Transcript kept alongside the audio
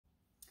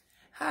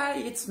Hi,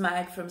 it's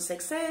Mag from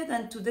SexEd,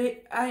 and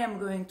today I am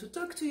going to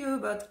talk to you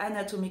about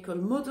anatomical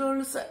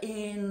models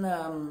in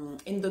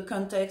the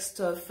context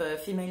of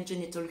female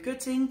genital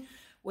cutting,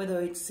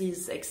 whether it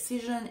is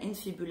excision,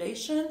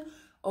 infibulation,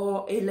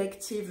 or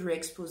elective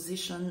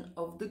re-exposition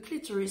of the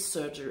clitoris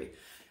surgery.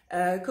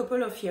 A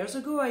couple of years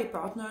ago, I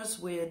partnered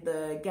with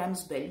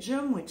GAMS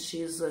Belgium, which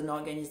is an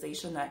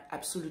organization I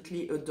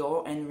absolutely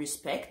adore and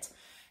respect.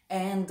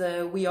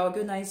 And we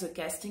organized a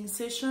casting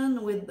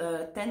session with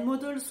 10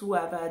 models who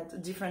have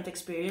had different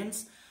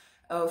experience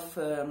of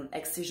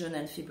excision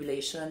and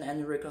fibulation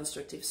and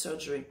reconstructive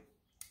surgery.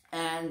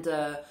 And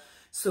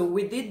so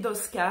we did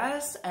those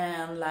casts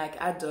and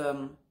had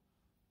a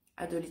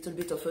little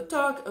bit of a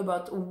talk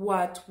about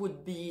what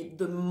would be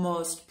the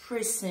most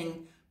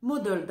pressing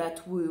model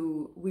that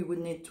we would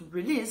need to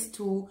release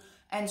to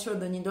answer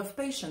the need of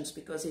patients,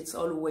 because it's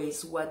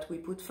always what we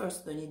put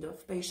first, the need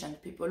of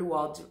patient, people who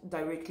are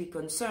directly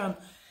concerned.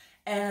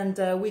 And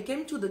we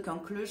came to the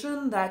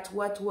conclusion that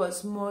what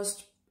was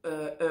most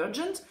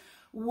urgent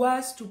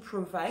was to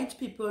provide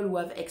people who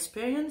have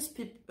experienced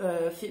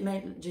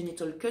female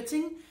genital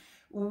cutting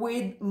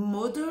with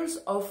models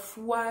of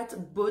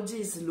what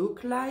bodies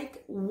look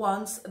like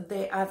once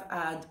they have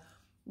had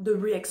the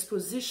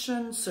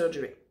re-exposition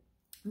surgery.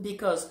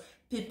 Because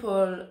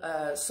people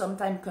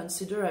sometimes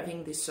consider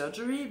having this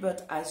surgery,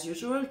 but as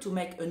usual, to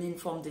make an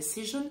informed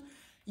decision,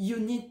 you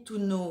need to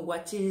know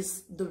what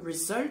is the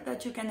result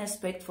that you can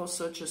expect for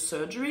such a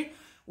surgery,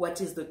 what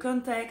is the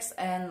context,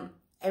 and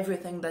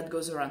everything that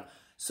goes around.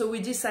 So we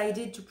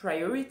decided to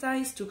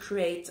prioritize to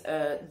create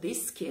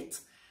this kit.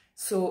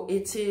 So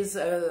it is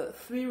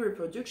 3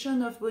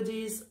 reproduction of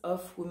bodies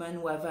of women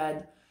who have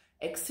had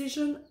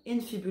excision,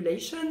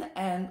 infibulation,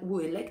 and who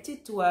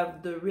elected to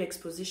have the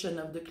re-exposition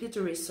of the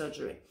clitoris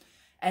surgery.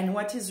 And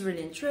what is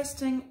really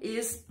interesting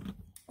is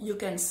you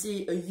can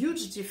see a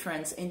huge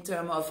difference in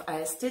terms of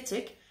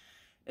aesthetic,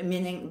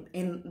 meaning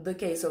in the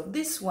case of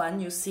this one,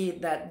 you see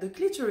that the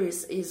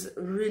clitoris is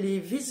really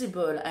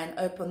visible and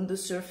up on the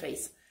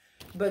surface.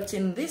 But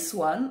in this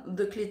one,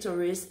 the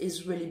clitoris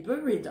is really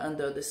buried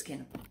under the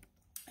skin.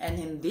 And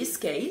in this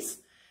case,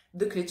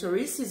 the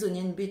clitoris is an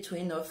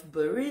in-between of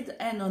buried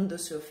and on the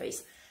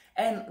surface.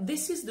 And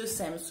this is the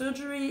same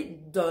surgery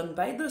done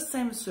by the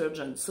same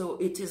surgeon. So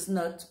it is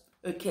not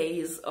a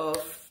case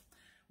of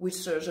which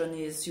surgeon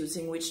is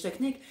using which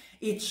technique.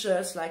 It's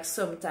just like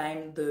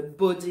sometimes the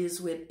bodies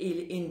will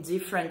heal in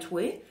different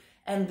way.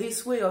 And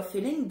this way of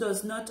healing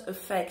does not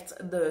affect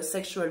the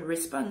sexual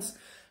response.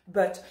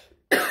 But,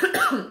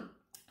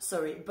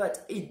 sorry,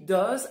 but it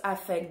does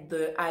affect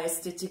the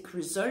aesthetic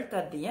result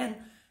at the end.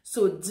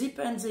 So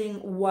depending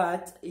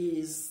what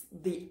is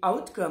the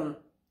outcome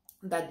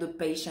that the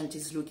patient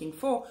is looking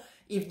for,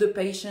 if the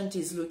patient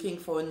is looking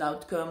for an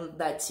outcome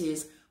that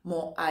is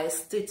more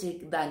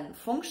aesthetic than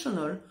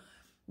functional,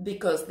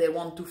 because they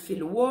want to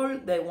feel whole,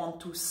 they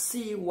want to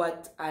see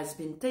what has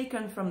been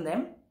taken from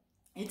them,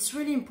 it's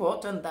really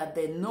important that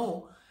they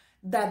know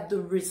that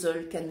the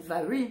result can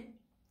vary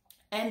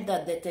and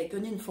that they take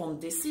an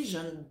informed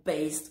decision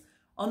based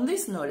on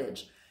this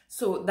knowledge.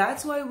 So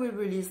that's why we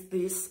released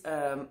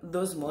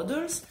those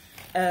models.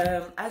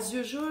 As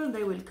usual,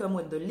 they will come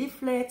with the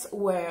leaflet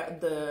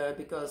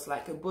because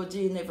like a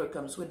body never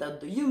comes without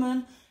the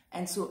human.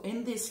 And so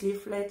in this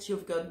leaflet,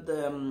 you've got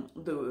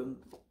the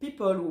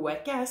people who were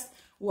cast,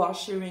 who are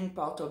sharing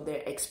part of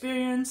their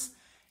experience,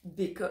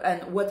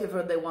 and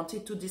whatever they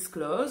wanted to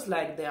disclose,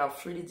 like they are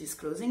freely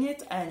disclosing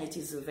it, and it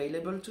is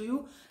available to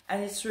you.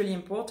 And it's really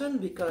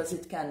important because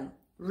it can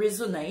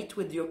resonate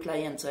with your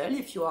clientele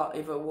if you are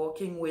ever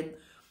working with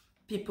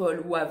people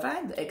who have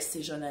had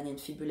excision and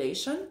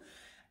infibulation.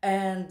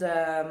 And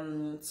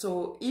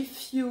so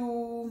if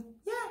you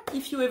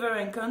ever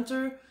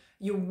encounter,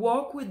 you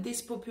work with this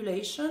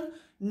population,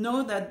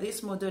 know that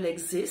this model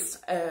exists,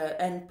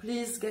 and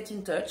please get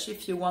in touch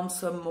if you want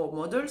some more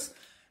models,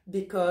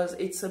 because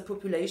it's a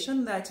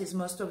population that is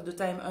most of the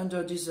time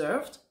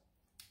under-deserved.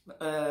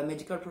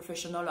 Medical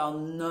professionals are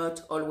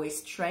not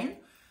always trained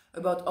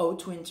about how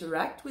to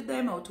interact with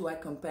them, how to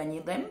accompany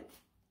them.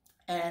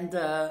 And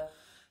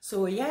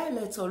so yeah,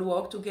 let's all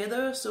work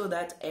together so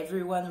that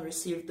everyone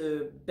receives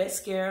the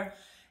best care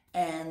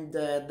and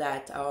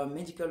that our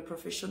medical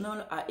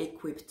professionals are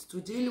equipped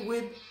to deal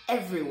with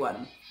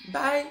everyone.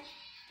 Bye!